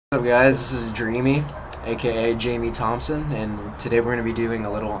What's up guys, this is Dreamy, aka Jamie Thompson, and today we're going to be doing a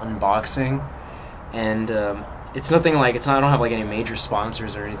little unboxing, and it's nothing like, I don't have like any major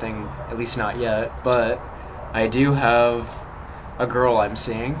sponsors or anything, at least not yet, but I do have a girl I'm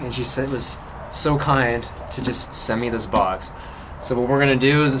seeing, and she was so kind to just send me this box. So what we're going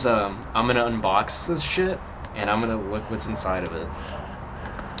to do is I'm going to unbox this shit, and I'm going to look what's inside of it.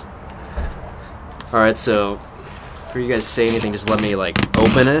 Alright, so before you guys say anything, just let me like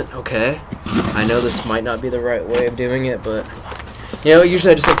open it, okay? I know this might not be the right way of doing it, but you know,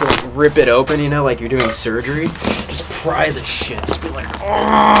 usually I just like to like rip it open, you know, like you're doing surgery. Just pry the shit. Just be like,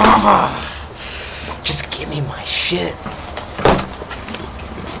 oh, just give me my shit.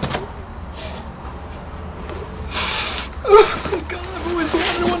 Oh my god, I've always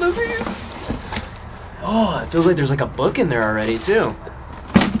wanted one of these. Oh, it feels like there's like a book in there already too.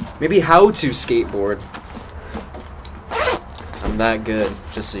 Maybe how to skateboard. I'm that good,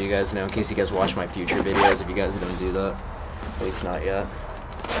 just so you guys know, in case you guys watch my future videos, if you guys don't do that. At least not yet.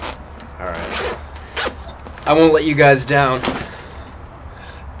 Alright. I won't let you guys down.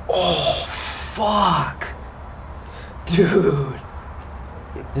 Oh, fuck. Dude.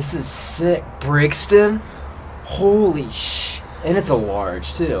 This is sick. Brixton? Holy sh... And it's a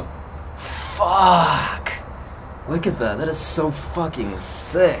large, too. Fuck. Look at that. That is so fucking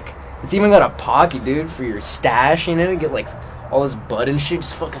sick. It's even got a pocket, dude, for your stash, you know? Get, like, all this bud and shit,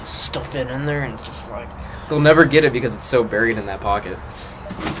 just fucking stuff it in there, and it's just like... They'll never get it because it's so buried in that pocket.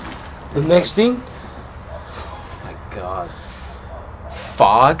 The next thing? Oh my god.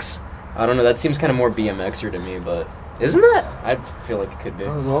 Fox? I don't know, that seems kind of more BMXer to me, but... Isn't that? I feel like it could be. I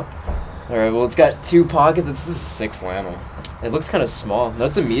don't know. Alright, well, it's got two pockets. This is sick flannel. It looks kind of small.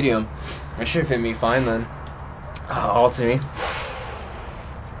 That's a medium. That should fit me fine, then. Oh, all to me.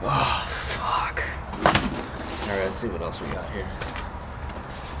 Oh, fuck. Alright, let's see what else we got here.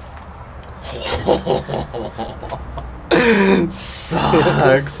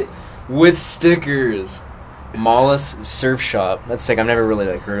 Sucks. With stickers. Mollis Surf Shop. That's sick. I've never really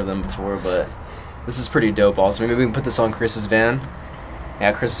like heard of them before, but this is pretty dope also. Maybe we can put this on Chris's van.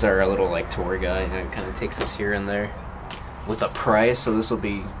 Yeah, Chris is our little like tour guy, and it kind of takes us here and there with a price, so this will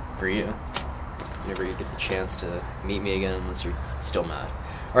be for you whenever you get the chance to meet me again, unless you're still mad.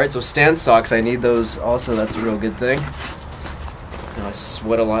 Alright, so Stan socks, I need those also. That's a real good thing. You know, I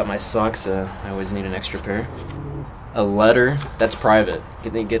sweat a lot in my socks, I always need an extra pair. A letter, that's private.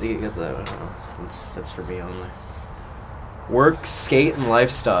 Get that. That's for me only. Work, skate, and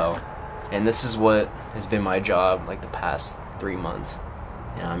lifestyle. And this is what has been my job like the past 3 months.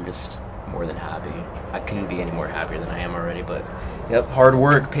 And I'm just more than happy. I couldn't be any more happier than I am already, but yep, hard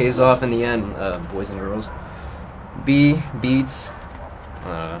work pays off in the end, boys and girls. B, Beats.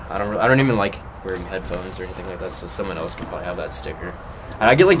 I don't even like wearing headphones or anything like that, so someone else can probably have that sticker. And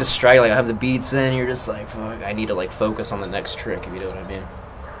I get like distracted, like I have the Beats in, you're just like, fuck, I need to like focus on the next trick, if you know what I mean.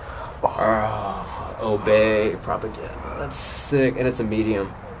 Oh, Obey Propaganda. That's sick, and it's a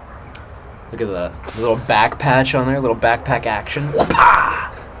medium. Look at that. There's a little back patch on there, little backpack action.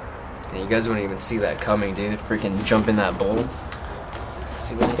 And you guys wouldn't even see that coming, dude. Freaking jump in that bowl. Let's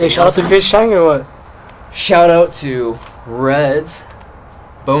see what Hey, shout out to Chris Chang or what? Shout out to Reds.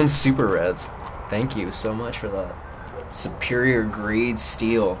 Bone Super Reds. Thank you so much for that. Superior grade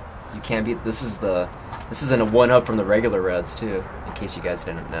steel. You can't beat this is a 1-up from the regular Reds too, in case you guys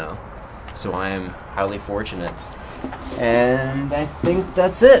didn't know. So I am highly fortunate. And I think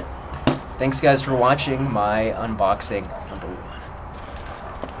that's it. Thanks guys for watching my unboxing.